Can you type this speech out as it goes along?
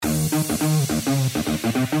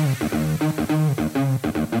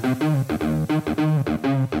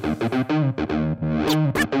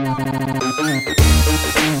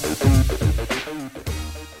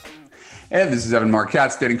Hey, this is Evan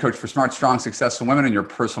Marquez, dating coach for smart, strong, successful women and your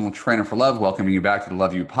personal trainer for love, welcoming you back to the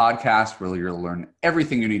Love You podcast, where you'll learn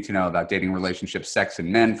everything you need to know about dating, relationships, sex,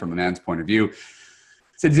 and men from a man's point of view.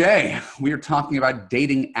 Today, we are talking about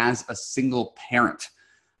dating as a single parent.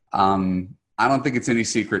 I don't think it's any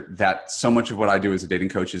secret that so much of what I do as a dating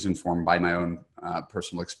coach is informed by my own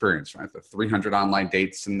personal experience, right? The 300 online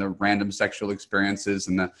dates and the random sexual experiences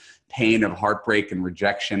and the pain of heartbreak and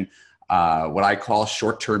rejection. What I call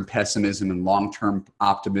short-term pessimism and long-term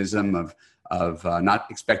optimism of not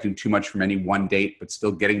expecting too much from any one date, but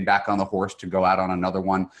still getting back on the horse to go out on another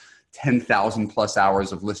one. 10,000 plus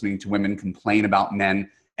hours of listening to women complain about men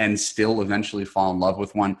and still eventually fall in love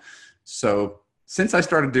with one. So since I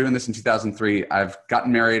started doing this in 2003, I've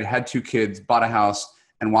gotten married, had 2 kids, bought a house,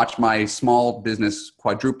 and watched my small business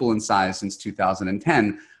quadruple in size since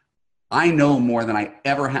 2010. I know more than I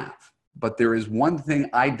ever have. But there is one thing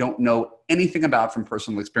I don't know anything about from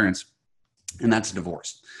personal experience, and that's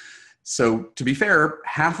divorce. So to be fair,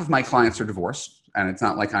 half of my clients are divorced, and it's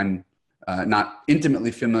not like I'm not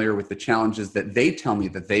intimately familiar with the challenges that they tell me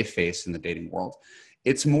that they face in the dating world.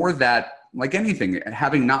 It's more that, like anything,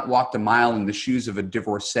 having not walked a mile in the shoes of a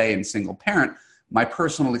divorcee and single parent, my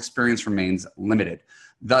personal experience remains limited.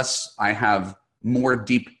 Thus, I have more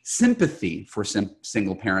deep sympathy for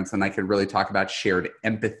single parents than I could really talk about shared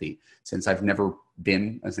empathy, since I've never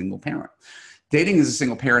been a single parent. Dating as a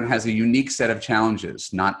single parent has a unique set of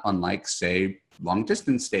challenges, not unlike, say,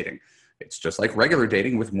 long-distance dating. It's just like regular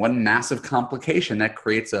dating with one massive complication that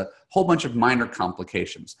creates a whole bunch of minor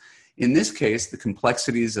complications. In this case, the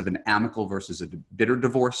complexities of an amicable versus a bitter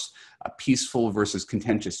divorce, a peaceful versus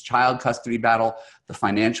contentious child custody battle, the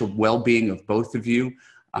financial well-being of both of you,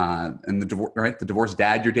 and the divorced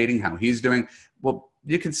dad you're dating, how he's doing. Well,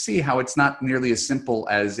 you can see how it's not nearly as simple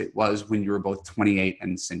as it was when you were both 28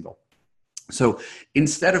 and single. So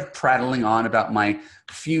instead of prattling on about my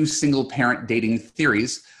few single parent dating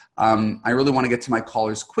theories, I really want to get to my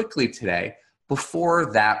callers quickly today.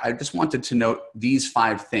 Before that, I just wanted to note these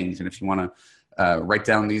 5 things. And if you want to write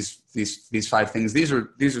down these 5 things, these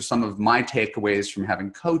are some of my takeaways from having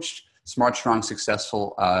coached smart, strong,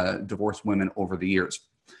 successful divorced women over the years.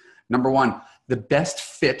 Number 1, the best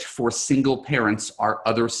fit for single parents are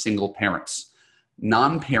other single parents.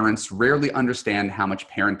 Non-parents rarely understand how much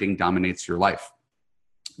parenting dominates your life.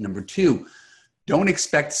 Number 2, don't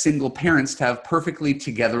expect single parents to have perfectly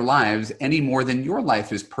together lives any more than your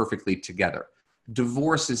life is perfectly together.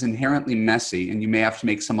 Divorce is inherently messy, and you may have to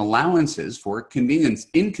make some allowances for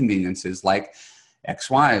inconveniences like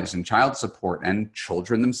ex-wives and child support and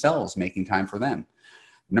children themselves, making time for them.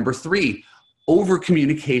 Number 3,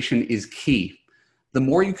 over-communication is key. The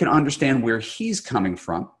more you can understand where he's coming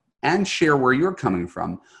from and share where you're coming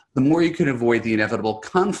from, the more you can avoid the inevitable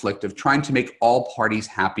conflict of trying to make all parties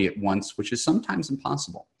happy at once, which is sometimes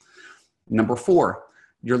impossible. Number 4,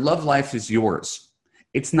 your love life is yours.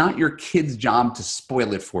 It's not your kid's job to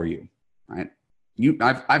spoil it for you, right?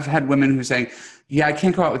 I've had women who say, yeah, I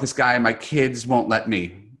can't go out with this guy. My kids won't let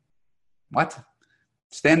me. What?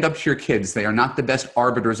 Stand up to your kids. They are not the best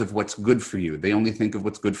arbiters of what's good for you. They only think of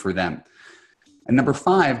what's good for them. And number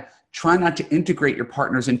 5, try not to integrate your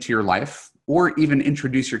partners into your life or even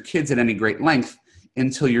introduce your kids at any great length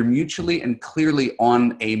until you're mutually and clearly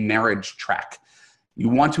on a marriage track. You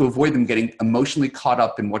want to avoid them getting emotionally caught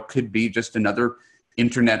up in what could be just another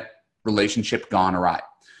internet relationship gone awry,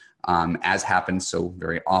 as happens so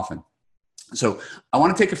very often. So I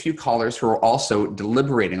want to take a few callers who are also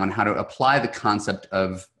deliberating on how to apply the concept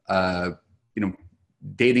of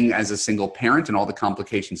dating as a single parent and all the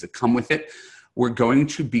complications that come with it. We're going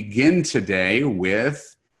to begin today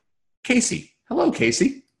with Casey. Hello,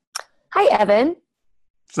 Casey. Hi, Evan.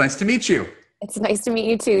 It's nice to meet you. It's nice to meet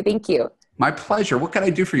you too. Thank you. My pleasure. What can I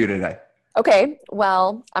do for you today? Okay.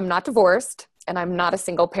 Well, I'm not divorced and I'm not a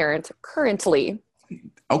single parent currently.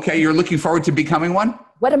 Okay. You're looking forward to becoming one?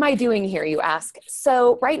 What am I doing here, you ask?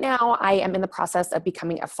 So right now I am in the process of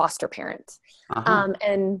becoming a foster parent.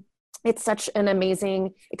 And it's such an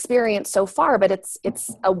amazing experience so far, but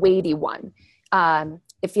it's a weighty one.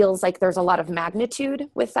 It feels like there's a lot of magnitude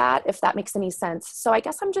with that, if that makes any sense. So I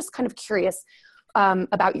guess I'm just kind of curious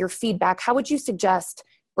about your feedback. How would you suggest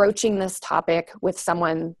broaching this topic with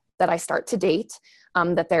someone that I start to date,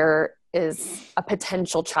 that there is a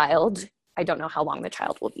potential child? I don't know how long the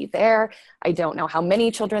child will be there. I don't know how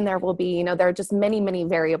many children there will be. There are just many, many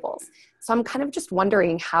variables. So I'm kind of just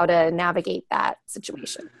wondering how to navigate that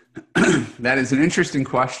situation. That is an interesting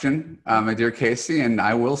question, my dear Casey. And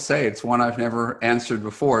I will say it's one I've never answered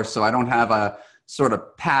before. So I don't have a sort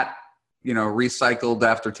of pat, recycled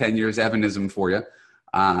after 10 years Evanism for you.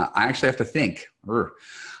 I actually have to think.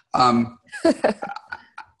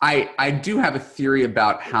 I do have a theory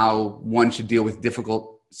about how one should deal with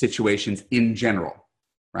difficult situations in general,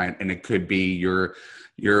 right? And it could be your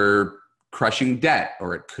crushing debt,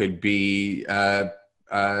 or it could be your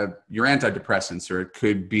antidepressants, or it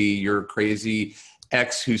could be your crazy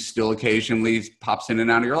ex who still occasionally pops in and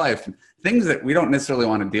out of your life. Things that we don't necessarily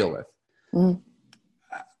want to deal with. Mm.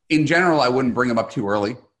 In general, I wouldn't bring them up too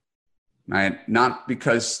early, right? Not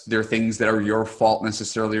because they're things that are your fault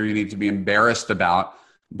necessarily, or you need to be embarrassed about,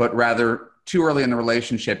 but rather too early in the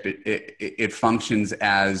relationship, it functions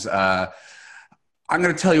as, I'm going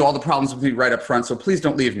to tell you all the problems with me right up front, so please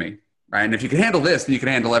don't leave me, right? And if you can handle this, then you can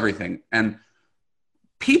handle everything. And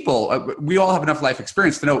people, we all have enough life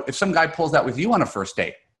experience to know if some guy pulls that with you on a first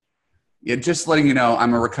date, just letting you know,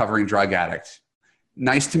 I'm a recovering drug addict.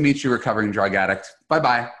 Nice to meet you, recovering drug addict.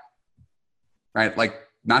 Bye-bye. Right? Like,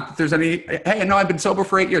 not that there's any, hey, no, I've been sober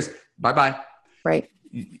for 8 years. Bye-bye. Right.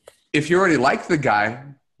 If you already like the guy,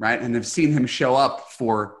 right, and have seen him show up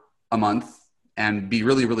for a month and be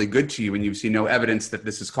really, really good to you, and you see no evidence that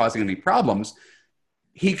this is causing any problems,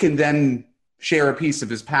 he can then share a piece of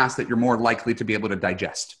his past that you're more likely to be able to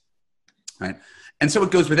digest, right? And so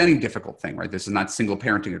it goes with any difficult thing, right? This is not single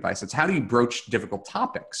parenting advice. It's how do you broach difficult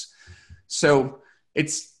topics? So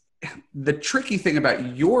it's the tricky thing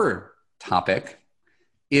about your topic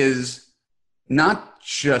is not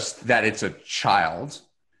just that it's a child,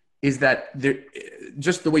 is that there,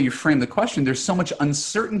 just the way you frame the question, there's so much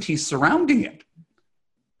uncertainty surrounding it,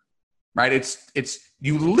 right? It's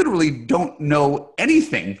you literally don't know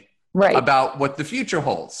anything right about what the future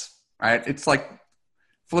holds, right? It's like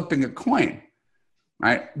flipping a coin,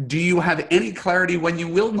 right? Do you have any clarity when you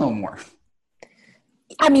will know more?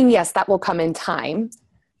 I mean, yes, that will come in time.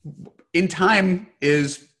 In time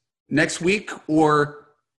is next week or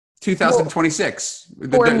 2026.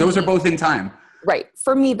 Well, those are both in time. Right.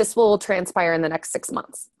 For me, this will transpire in the next 6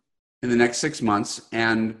 months. In the next 6 months.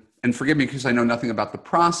 And forgive me because I know nothing about the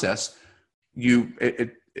process.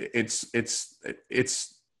 It's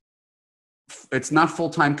not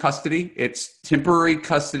full-time custody. It's temporary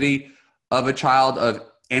custody of a child of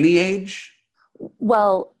any age.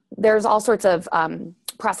 Well, there's all sorts of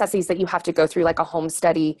processes that you have to go through, like a home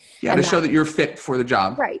study. Yeah, to show that you're fit for the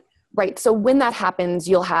job. Right. Right. So when that happens,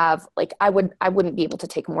 you'll have, like, I wouldn't be able to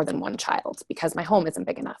take more than one child because my home isn't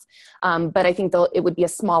big enough. But I think it would be a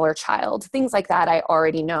smaller child. Things like that I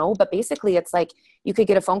already know. But basically, it's like you could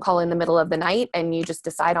get a phone call in the middle of the night and you just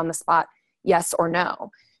decide on the spot, yes or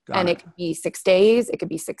no. And it could be 6 days, it could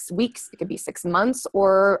be 6 weeks, it could be 6 months,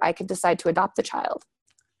 or I could decide to adopt the child.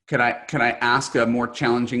 Can I ask a more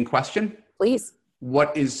challenging question? Please.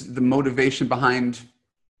 What is the motivation behind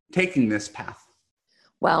taking this path?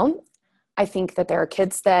 Well, I think that there are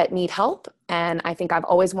kids that need help, and I think I've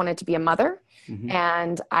always wanted to be a mother,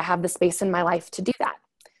 and I have the space in my life to do that.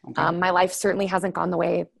 Okay. My life certainly hasn't gone the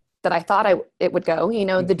way that I thought it would go. You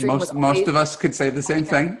know, the dream most of us could say the same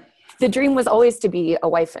thing. The dream was always to be a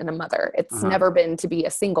wife and a mother. It's never been to be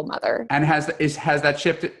a single mother. And has that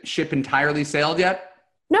ship entirely sailed yet?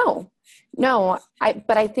 No.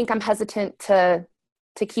 But I think I'm hesitant to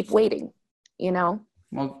keep waiting. You know.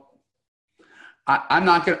 Well, I'm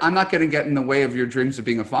not going to get in the way of your dreams of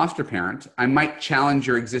being a foster parent. I might challenge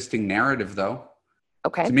your existing narrative, though.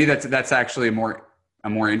 Okay. To me, that's actually a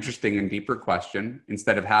more interesting and deeper question.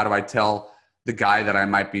 Instead of how do I tell the guy that I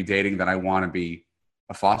might be dating that I want to be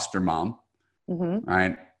a foster mom,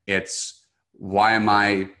 right? It's why am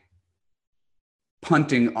I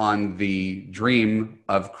punting on the dream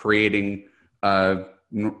of creating a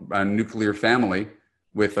nuclear family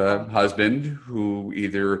with a husband who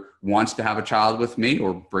either wants to have a child with me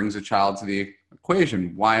or brings a child to the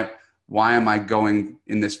equation? Why am I going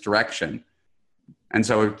in this direction? And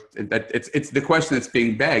so it's the question that's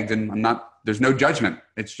being begged, and there's no judgment.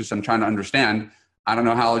 It's just, I'm trying to understand. I don't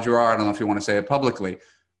know how old you are. I don't know if you want to say it publicly,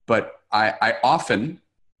 but I often,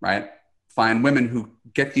 right, find women who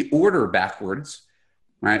get the order backwards,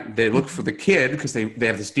 right? They look for the kid because they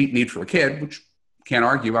have this deep need for a kid, which can't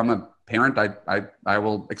argue. I'm a parent. I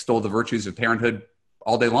will extol the virtues of parenthood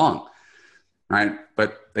all day long, right?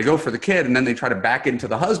 But they go for the kid and then they try to back into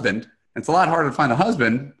the husband. It's a lot harder to find a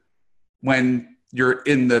husband when you're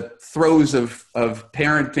in the throes of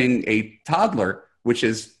parenting a toddler, which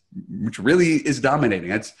really is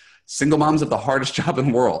dominating. It's single moms have the hardest job in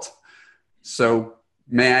the world. So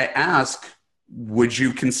may I ask, would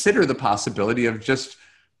you consider the possibility of just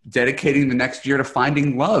dedicating the next year to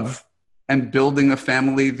finding love and building a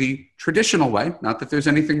family the traditional way? Not that there's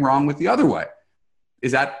anything wrong with the other way.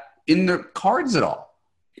 Is that in the cards at all?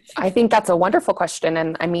 I think that's a wonderful question.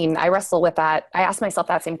 And I mean, I wrestle with that. I ask myself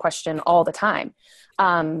that same question all the time.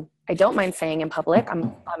 I I don't mind saying in public.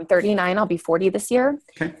 I'm 39. I'll be 40 this year.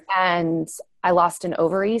 Okay. And I lost an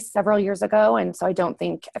ovary several years ago. And so I don't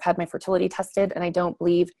think I've had my fertility tested, and I don't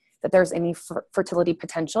believe that there's any fertility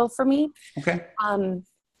potential for me. Okay.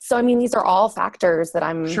 So, I mean, these are all factors that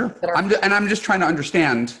I'm sure. That are, I'm just trying to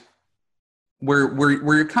understand where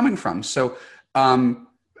you're coming from. So,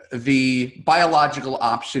 the biological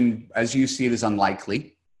option, as you see it, is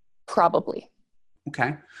unlikely. probably.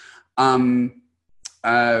 Okay.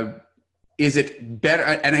 Is it better?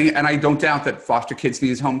 And I don't doubt that foster kids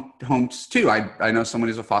need homes too. I know someone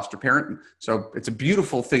who's a foster parent, so it's a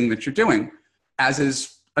beautiful thing that you're doing, as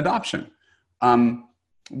is adoption.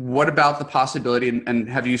 What about the possibility, and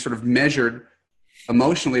have you sort of measured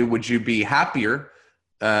emotionally, would you be happier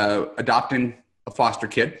adopting a foster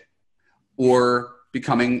kid, or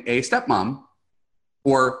becoming a stepmom,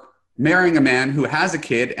 or marrying a man who has a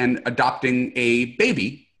kid and adopting a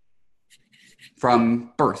baby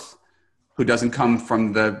from birth, who doesn't come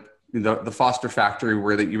from the foster factory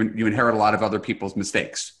where that you inherit a lot of other people's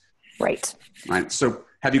mistakes? Right. Right. So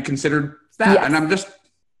have you considered that? Yes. And I'm just...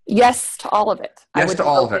 Yes to all of it. Yes to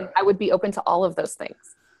all of it. I would be open to all of those things.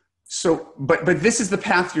 So, but this is the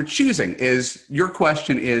path you're choosing. Is your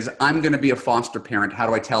question is, I'm going to be a foster parent. How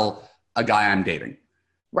do I tell a guy I'm dating?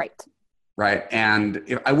 Right. Right. And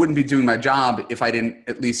if I wouldn't be doing my job if I didn't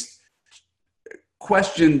at least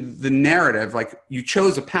question the narrative. Like, you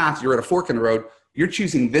chose a path, you're at a fork in the road, you're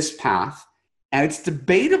choosing this path, and it's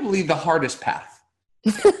debatably the hardest path.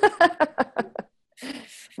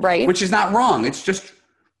 Right. Which is not wrong. It's just,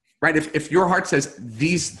 right. If your heart says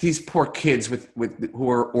these poor kids with who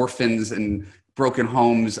are orphans and broken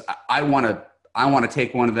homes, I want to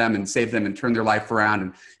take one of them and save them and turn their life around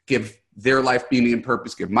and give their life meaning and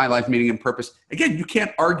purpose, give my life meaning and purpose. Again, you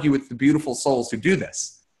can't argue with the beautiful souls who do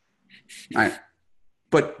this, right?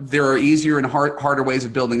 But there are easier and harder ways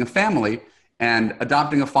of building a family, and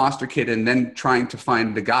adopting a foster kid and then trying to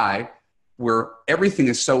find a guy where everything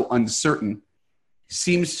is so uncertain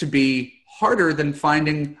seems to be harder than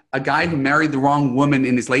finding a guy who married the wrong woman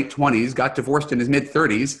in his late 20s, got divorced in his mid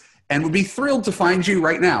 30s, and would be thrilled to find you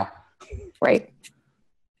right now. Right.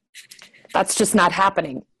 That's just not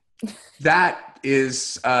happening. That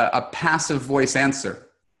is a passive voice answer.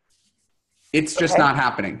 It's just not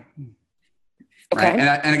happening. Okay.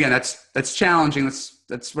 Right? And again, that's challenging.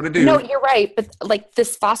 That's what I do. No, you're right. But like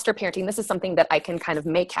this foster parenting, this is something that I can kind of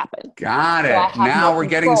make happen. Got it. So now we're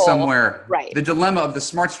getting somewhere. Right. The dilemma of the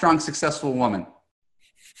smart, strong, successful woman.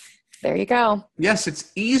 There you go. Yes,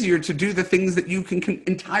 it's easier to do the things that you can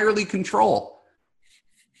entirely control.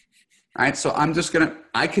 All right. So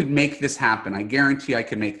I could make this happen. I guarantee I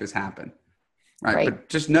can make this happen. Right. But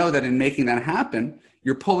just know that in making that happen,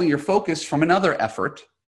 you're pulling your focus from another effort.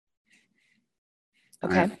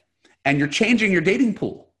 Okay. Right? And you're changing your dating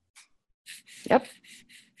pool. Yep.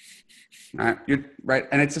 Right.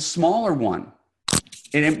 And it's a smaller one.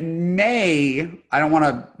 And it may, I don't want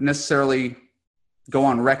to necessarily go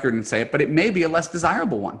on record and say it, but it may be a less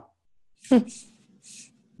desirable one.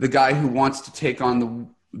 The guy who wants to take on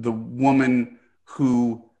the woman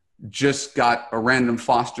who just got a random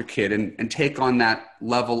foster kid and take on that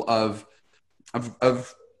level of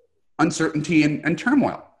uncertainty and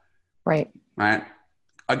turmoil. Right. Right.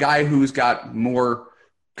 A guy who's got more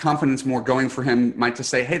confidence, more going for him, might just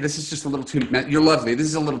say, hey, this is just a little too, you're lovely. This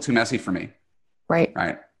is a little too messy for me. Right.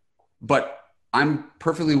 Right. But I'm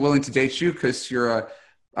perfectly willing to date you because you're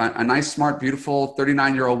a nice, smart, beautiful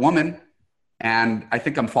 39-year-old woman. And I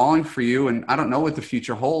think I'm falling for you. And I don't know what the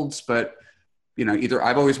future holds, but either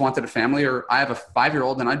I've always wanted a family, or I have a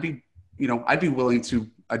 5-year-old and I'd be willing to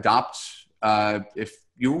adopt if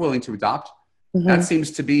you were willing to adopt. Mm-hmm. That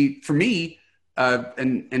seems to be, for me,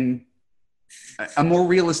 and a more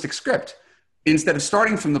realistic script, instead of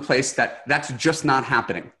starting from the place that's just not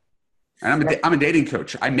happening. And I'm a dating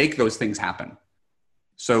coach. I make those things happen.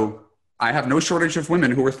 So I have no shortage of women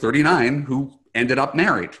who are 39 who ended up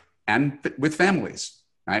married and with families,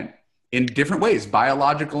 right? In different ways,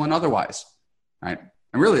 biological and otherwise, right?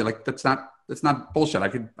 And really, like, that's not bullshit.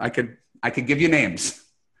 I could give you names.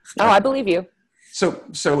 Oh, I believe you. So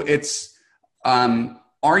it's,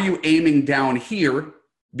 are you aiming down here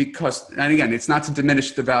because, and again, it's not to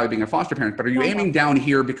diminish the value of being a foster parent, but are you aiming down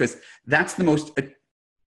here because that's the most,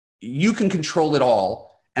 you can control it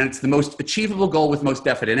all, and it's the most achievable goal with most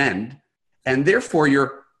definite end, and therefore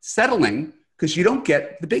you're settling because you don't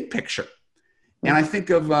get the big picture. And I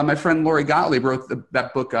think of my friend Lori Gottlieb wrote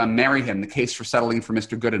that book, Marry Him, The Case for Settling for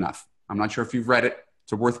Mr. Goodenough. I'm not sure if you've read it.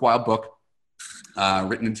 It's a worthwhile book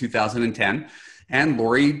written in 2010. And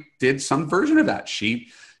Lori did some version of that.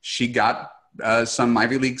 She got some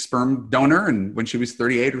Ivy League sperm donor, and when she was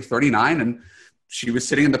 38 or 39, and she was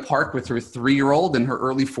sitting in the park with her 3-year-old in her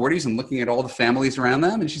early 40s and looking at all the families around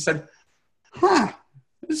them. And she said,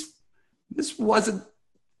 this wasn't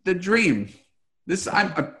the dream.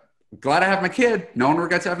 I'm glad I have my kid. No one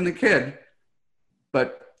regrets having the kid,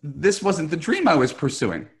 but this wasn't the dream I was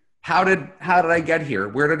pursuing. How did I get here?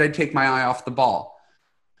 Where did I take my eye off the ball?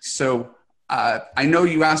 So I know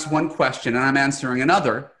you asked one question and I'm answering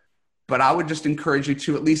another, but I would just encourage you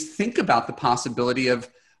to at least think about the possibility of,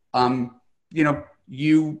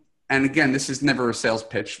 you, and again, this is never a sales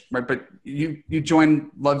pitch, right? But you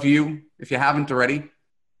join Love U if you haven't already,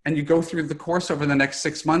 and you go through the course over the next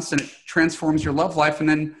 6 months and it transforms your love life. And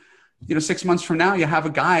then, 6 months from now, you have a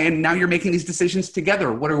guy and now you're making these decisions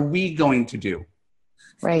together. What are we going to do?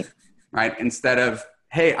 Right. Right. Instead of,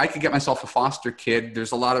 hey, I could get myself a foster kid.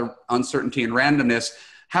 There's a lot of uncertainty and randomness.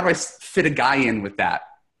 How do I fit a guy in with that?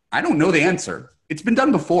 I don't know the answer. It's been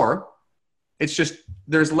done before. It's just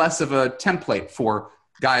there's less of a template for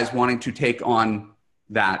guys wanting to take on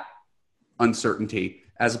that uncertainty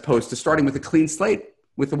as opposed to starting with a clean slate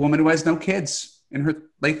with a woman who has no kids in her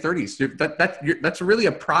late 30s. That's really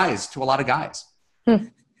a prize to a lot of guys.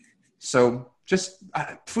 So just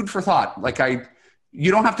food for thought.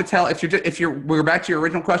 You don't have to tell, we're back to your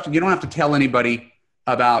original question, you don't have to tell anybody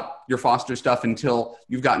about your foster stuff until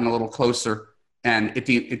you've gotten a little closer and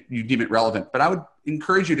you deem it relevant. But I would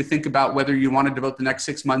encourage you to think about whether you want to devote the next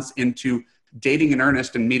 6 months into dating in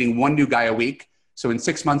earnest and meeting one new guy a week. So in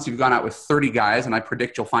 6 months, you've gone out with 30 guys, and I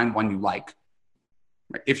predict you'll find one you like,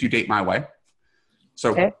 right, if you date my way.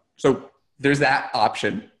 So there's that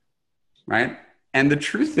option, right? And the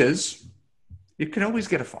truth is, you can always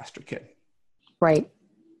get a foster kid. Right.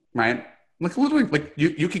 Right? Literally,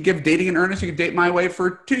 you could give dating in earnest, you could date my way for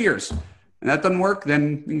 2 years. And that doesn't work,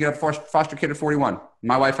 then you can get a foster kid at 41.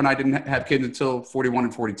 My wife and I didn't have kids until 41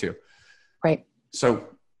 and 42. Right. So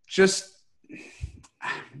just,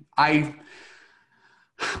 I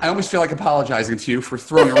almost feel like apologizing to you for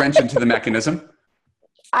throwing a wrench into the mechanism.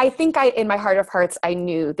 I think in my heart of hearts, I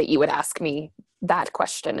knew that you would ask me that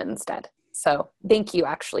question instead. So thank you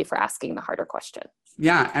actually for asking the harder question.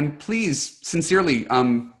 Yeah. And please, sincerely,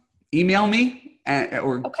 email me.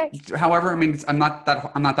 However, I mean, I'm not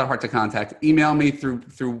that hard to contact. Email me through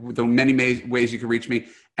the many ways you can reach me,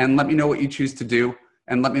 and let me know what you choose to do,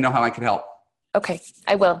 and let me know how I can help. Okay,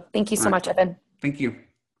 I will. Thank you so much, Evan. Thank you.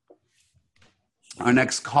 Our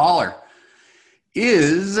next caller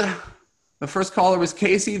is, the first caller was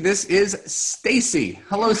Casey. This is Stacy.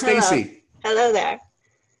 Hello, Stacy. Hello there.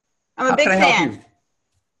 I'm a big fan.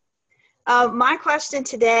 My question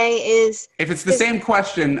today is, if it's the same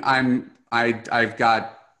question, I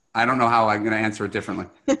don't know how I'm going to answer it differently.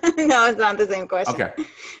 No, it's not the same question. Okay.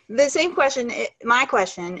 The same question, my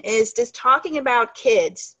question is, does talking about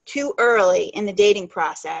kids too early in the dating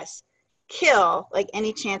process kill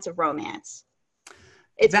any chance of romance?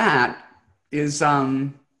 That is a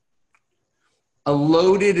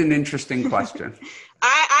loaded and interesting question.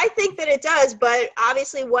 I think that it does, but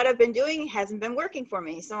obviously what I've been doing hasn't been working for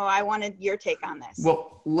me. So I wanted your take on this.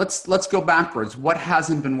 Well, let's go backwards. What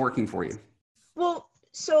hasn't been working for you? Well,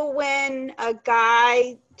 so when a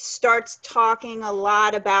guy starts talking a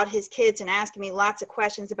lot about his kids and asking me lots of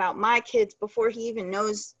questions about my kids before he even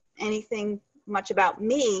knows anything much about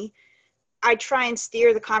me, I try and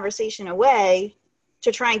steer the conversation away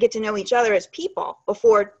to try and get to know each other as people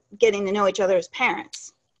before getting to know each other as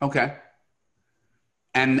parents. Okay.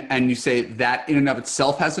 And you say that in and of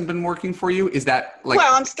itself hasn't been working for you? Is that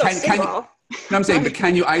well, I'm still single. No, I'm saying, but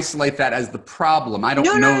can you isolate that as the problem? I don't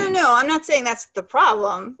know. No. I'm not saying that's the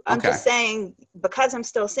problem. I'm just saying, because I'm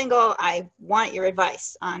still single, I want your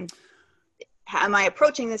advice on how am I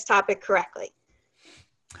approaching this topic correctly?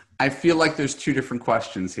 I feel like there's two different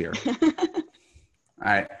questions here. All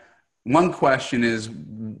right. One question is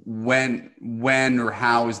when or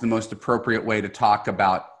how is the most appropriate way to talk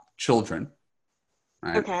about children?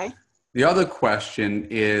 Right? Okay. The other question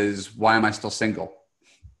is, why am I still single?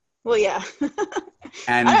 Well, yeah.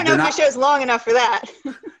 And I don't know if my show's long enough for that.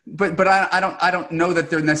 but I don't know that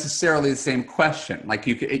they're necessarily the same question. Like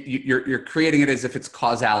you're creating it as if it's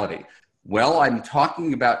causality. Well, I'm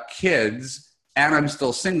talking about kids and I'm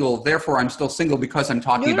still single. Therefore, I'm still single because I'm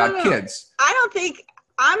talking about kids. I don't think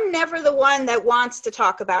I'm never the one that wants to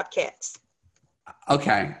talk about kids.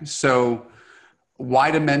 Okay. So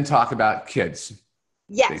why do men talk about kids?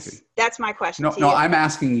 Yes, Stacey? That's my question. No, I'm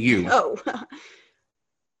asking you. Oh,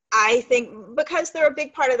 I think because they're a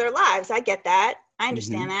big part of their lives. I get that. I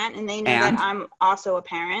understand that. And they know that I'm also a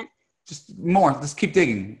parent. Just more. Let's keep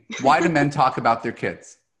digging. Why do men talk about their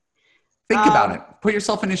kids? Think about it. Put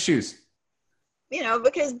yourself in his shoes.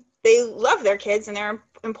 because they love their kids and they're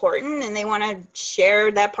important and they want to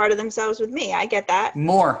share that part of themselves with me. I get that.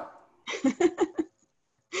 More.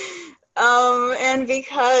 And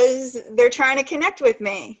because they're trying to connect with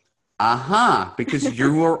me. Because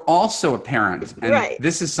you are also a parent. And right.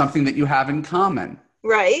 This is something that you have in common.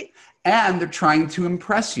 Right. And they're trying to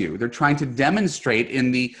impress you. They're trying to demonstrate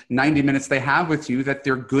in the 90 minutes they have with you that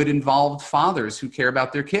they're good, involved fathers who care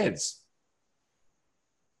about their kids.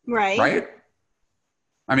 Right. Right?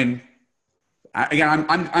 I mean, again,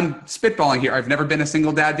 I'm spitballing here. I've never been a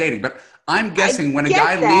single dad dating, but I'm guessing when a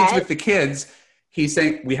guy leads with the kids, he's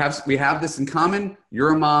saying, we have this in common.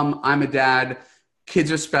 You're a mom. I'm a dad.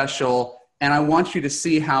 Kids are special. And I want you to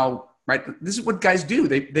see how, right? This is what guys do.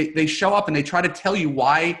 They show up and they try to tell you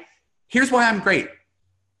why. Here's why I'm great.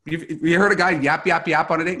 You heard a guy yap, yap,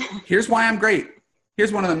 yap on a date? Here's why I'm great.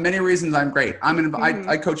 Here's one of the many reasons I'm great.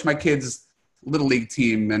 I coach my kids' little league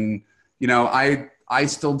team, and I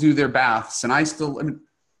still do their baths, and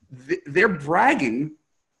they're bragging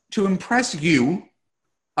to impress you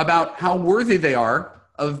about how worthy they are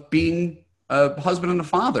of being a husband and a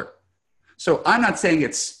father. So I'm not saying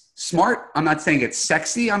it's smart. I'm not saying it's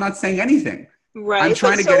sexy. I'm not saying anything. Right. I'm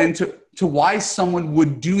trying to get into why someone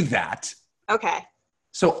would do that. Okay.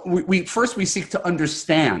 So we seek to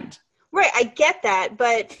understand. Right. I get that.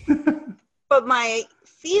 But, but my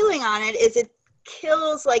feeling on it is it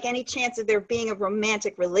kills like any chance of there being a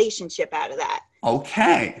romantic relationship out of that.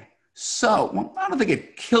 Okay. So I don't think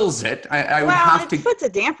it kills it. It puts a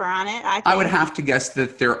damper on it. I would have to guess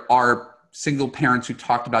that there are single parents who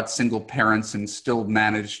talked about single parents and still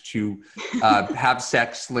managed to have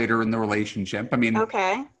sex later in the relationship. I mean,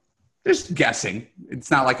 okay. Just guessing. It's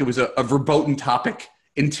not like it was a verboten topic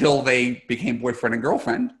until they became boyfriend and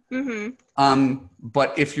girlfriend. Mm-hmm.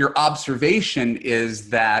 But if your observation is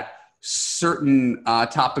that certain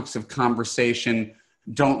topics of conversation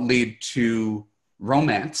don't lead to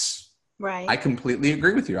romance, right? I completely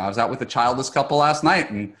agree with you. I was out with a childless couple last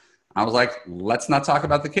night, and I was like, let's not talk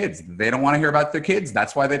about the kids. They don't want to hear about their kids.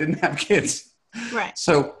 That's why they didn't have kids. Right.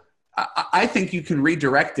 So I think you can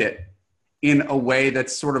redirect it in a way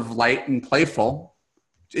that's sort of light and playful.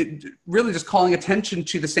 Really just calling attention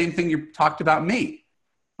to the same thing you talked about me,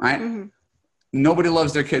 right? Mm-hmm. Nobody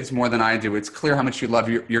loves their kids more than I do. It's clear how much you love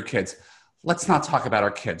your kids. Let's not talk about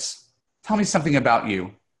our kids. Tell me something about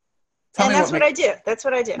you. That's what I do. That's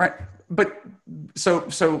what I do. Right. But so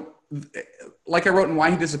like I wrote in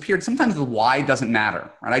Why He Disappeared, sometimes the why doesn't matter.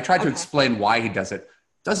 Right? I tried to explain why he does it.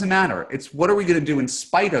 Doesn't matter. It's what are we going to do in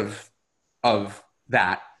spite of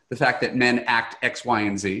that, the fact that men act X, Y,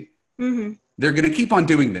 and Z. Mm-hmm. They're going to keep on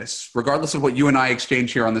doing this, regardless of what you and I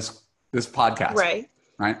exchange here on this podcast. Right.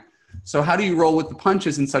 Right. So how do you roll with the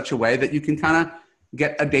punches in such a way that you can kind of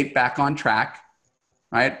get a date back on track,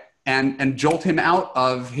 right? And jolt him out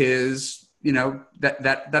of his,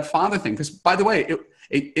 that father thing. Because by the way,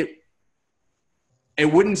 it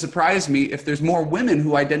wouldn't surprise me if there's more women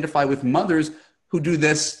who identify with mothers who do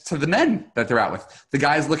this to the men that they're out with. The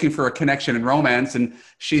guy's looking for a connection and romance, and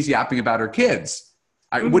she's yapping about her kids.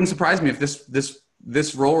 It wouldn't surprise me if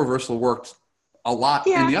this role reversal worked a lot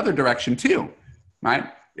in the other direction too, right?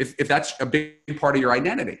 If that's a big part of your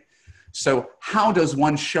identity. So how does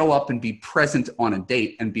one show up and be present on a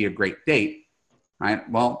date and be a great date, right?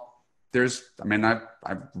 Well,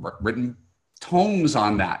 I've written tomes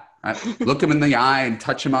on that. Right? Look him in the eye and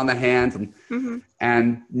touch him on the hand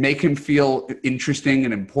and make him feel interesting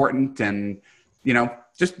and important, and,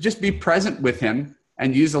 just be present with him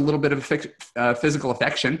and use a little bit of physical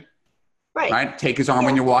affection, right? Take his arm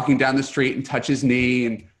when you're walking down the street and touch his knee,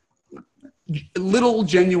 and little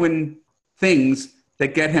genuine things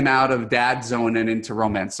that get him out of dad zone and into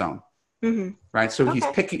romance zone, right? So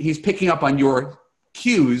he's picking up on your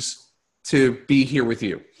cues to be here with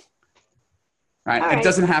you, right? It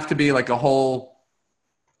doesn't have to be like a whole,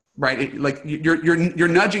 right? Like you're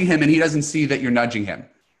nudging him and he doesn't see that you're nudging him,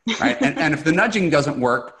 right? and if the nudging doesn't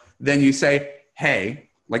work, then you say, hey,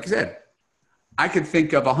 like you said, I could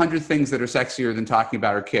think of 100 things that are sexier than talking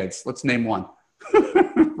about our kids. Let's name one.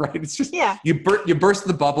 Right? It's just, you burst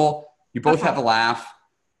the bubble, you both have a laugh,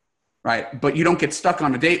 right? But you don't get stuck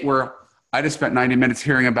on a date where I just spent 90 minutes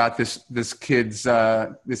hearing about this kid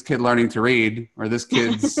learning to read, or this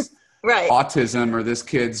kid's autism, or this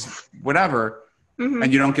kid's whatever.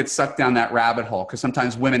 And you don't get sucked down that rabbit hole, because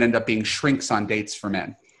sometimes women end up being shrinks on dates for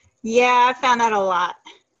men. Yeah, I found that a lot.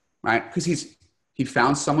 Right? Because he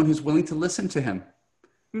found someone who's willing to listen to him.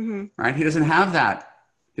 Right? He doesn't have that.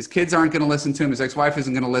 His kids aren't going to listen to him. His ex-wife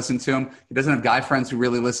isn't going to listen to him. He doesn't have guy friends who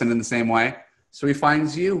really listen in the same way. So he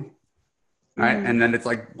finds you. Right? And then it's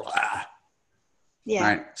like, blah. Yeah.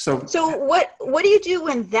 Right. So what do you do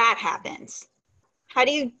when that happens? How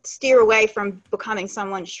do you steer away from becoming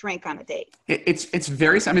someone's shrink on a date? It's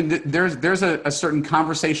very, I mean, there's a certain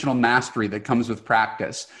conversational mastery that comes with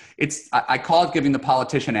practice. I call it giving the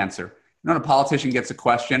politician answer. You know, when a politician gets a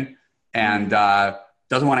question and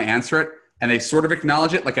doesn't want to answer it, and they sort of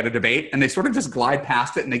acknowledge it like at a debate, and they sort of just glide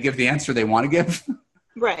past it and they give the answer they want to give.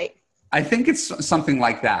 Right. I think it's something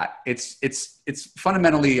like that. It's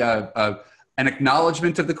fundamentally an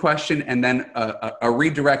acknowledgement of the question and then a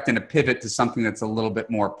redirect and a pivot to something that's a little bit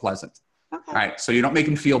more pleasant. Okay. Right. So you don't make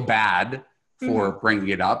them feel bad for bringing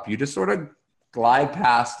it up. You just sort of glide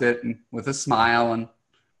past it and with a smile. And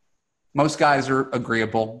most guys are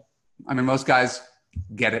agreeable. I mean, most guys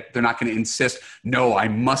get it. They're not going to insist, no, I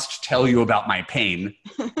must tell you about my pain.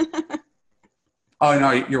 Oh,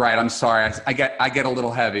 no, you're right. I'm sorry. I get a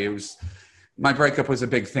little heavy. My breakup was a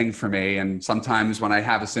big thing for me. And sometimes when I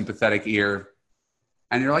have a sympathetic ear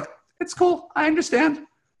and you're like, it's cool, I understand.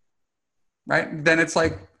 Right. Then it's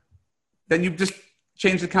like, then you just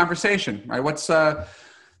change the conversation, right? What's the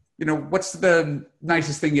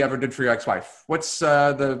nicest thing you ever did for your ex-wife? What's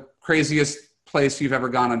the craziest place you've ever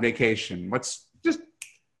gone on vacation? What's just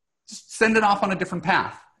send it off on a different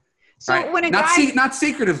path. So right? when Not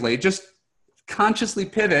secretively, just consciously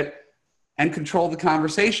pivot and control the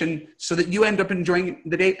conversation so that you end up enjoying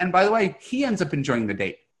the date. And by the way, he ends up enjoying the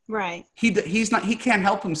date. Right. He can't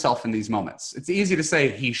help himself in these moments. It's easy to say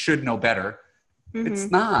he should know better. It's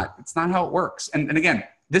not how it works. And again,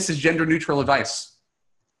 this is gender neutral advice,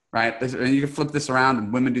 right? And you can flip this around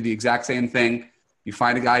and women do the exact same thing. You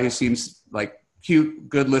find a guy who seems like cute,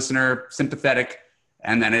 good listener, sympathetic.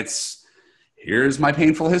 And then here's my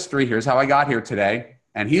painful history. Here's how I got here today.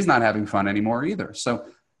 And he's not having fun anymore either. So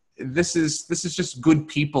this is just good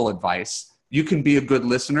people advice. You can be a good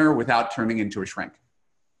listener without turning into a shrink.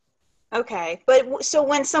 Okay. But so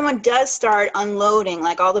when someone does start unloading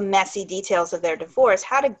like all the messy details of their divorce,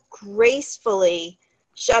 how to gracefully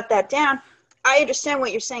shut that down? I understand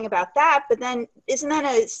what you're saying about that, but then isn't that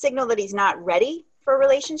a signal that he's not ready for a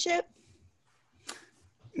relationship?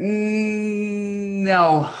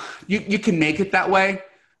 No, you can make it that way.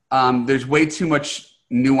 There's way too much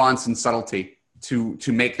nuance and subtlety to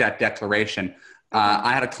make that declaration.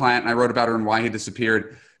 I had a client, and I wrote about her and why he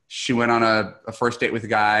disappeared. She went on a first date with a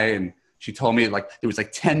guy, and she told me like it was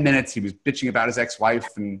like 10 minutes. He was bitching about his ex-wife,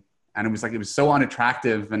 and it was so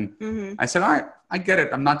unattractive. And I said, all right, I get it.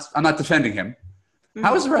 I'm not defending him.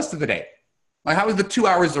 How was the rest of the date? Like, how was the 2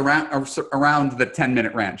 hours around the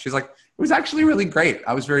 10-minute rant? She's like, it was actually really great.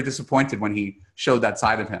 I was very disappointed when he showed that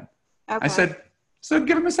side of him. Okay. I said, so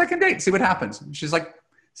give him a second date, see what happens. She's like,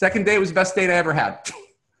 second date was the best date I ever had.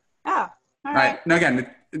 Oh, all right. Now, again,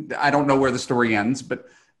 I don't know where the story ends, but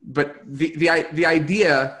the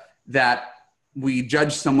idea that we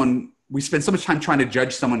judge someone, we spend so much time trying to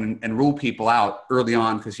judge someone and rule people out early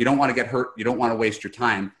on because you don't want to get hurt, you don't want to waste your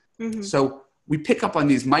time. So we pick up on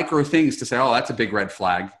these micro things to say, oh, that's a big red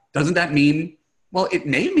flag. Doesn't that mean? Well, it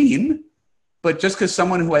may mean, but just because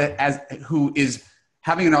someone who is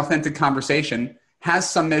having an authentic conversation has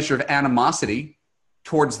some measure of animosity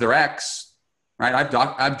towards their ex, right?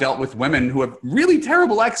 I've dealt with women who have really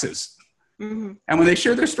terrible exes. And when they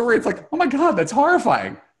share their story, it's like, oh my God, that's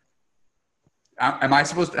horrifying. Am I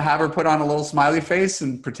supposed to have her put on a little smiley face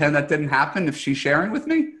and pretend that didn't happen if she's sharing with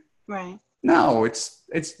me? Right. No, it's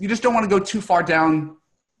you just don't want to go too far down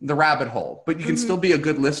the rabbit hole, but you can still be a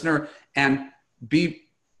good listener and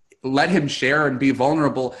let him share and be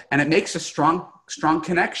vulnerable. And it makes a strong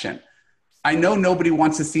connection. I know nobody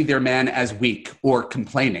wants to see their man as weak or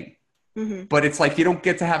complaining, but it's like, you don't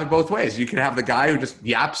get to have it both ways. You could have the guy who just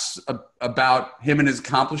yaps about him and his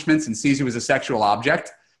accomplishments and sees you as a sexual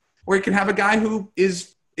object, or you can have a guy who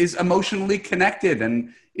is emotionally connected and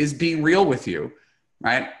is being real with you.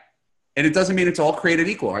 Right. And it doesn't mean it's all created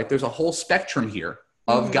equal, right? There's a whole spectrum here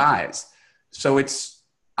of guys. So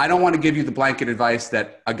I don't want to give you the blanket advice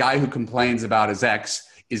that a guy who complains about his ex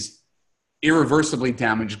is irreversibly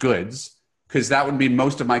damaged goods, because that would mean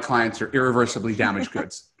most of my clients are irreversibly damaged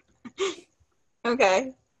goods.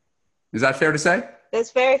 Okay. Is that fair to say?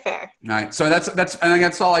 That's very fair. All right. So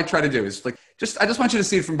that's all I try to do is like, I just want you to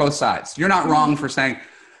see it from both sides. You're not wrong for saying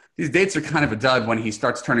these dates are kind of a dud when he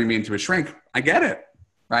starts turning me into a shrink. I get it.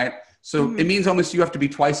 Right. So it means almost you have to be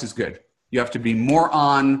twice as good. You have to be more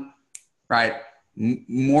on, right?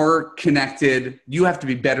 More connected. You have to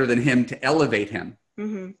be better than him to elevate him.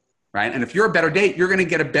 Right. And if you're a better date, you're going to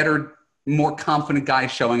get a better, more confident guy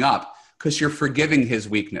showing up because you're forgiving his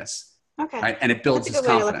weakness. Okay. Right. And it builds his That's a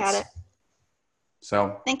good way confidence. to look at it.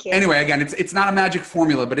 So thank you. Anyway, again, it's not a magic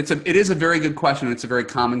formula, but it is a very good question. It's a very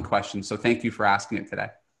common question. So thank you for asking it today.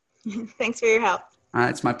 Thanks for your help.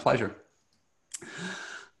 It's my pleasure.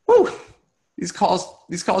 Woo! These calls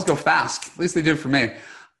go fast. At least they did for me.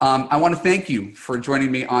 I want to thank you for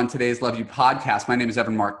joining me on today's Love You podcast. My name is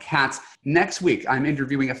Evan Marc Katz. Next week, I'm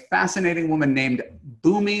interviewing a fascinating woman named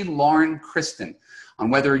Boomy Lauren Kristen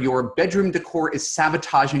on whether your bedroom decor is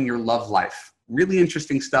sabotaging your love life. Really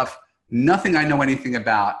interesting stuff. Nothing I know anything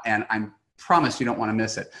about, and I promise you don't want to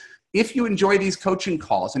miss it. If you enjoy these coaching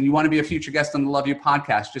calls and you want to be a future guest on the Love You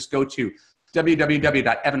podcast, just go to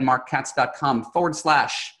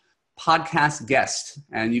www.evanmarckatz.com/podcast guest,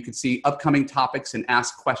 and you can see upcoming topics and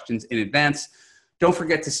ask questions in advance. Don't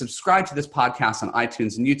forget to subscribe to this podcast on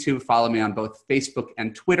iTunes and YouTube. Follow me on both Facebook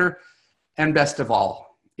and Twitter. And best of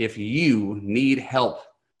all, if you need help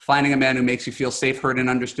finding a man who makes you feel safe, heard, and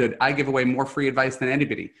understood, I give away more free advice than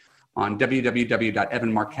anybody on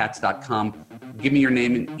www.evanmarckatz.com. Give me your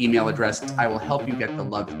name and email address. I will help you get the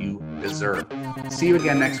love you deserve. See you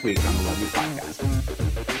again next week on the Love You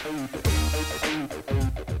Podcast.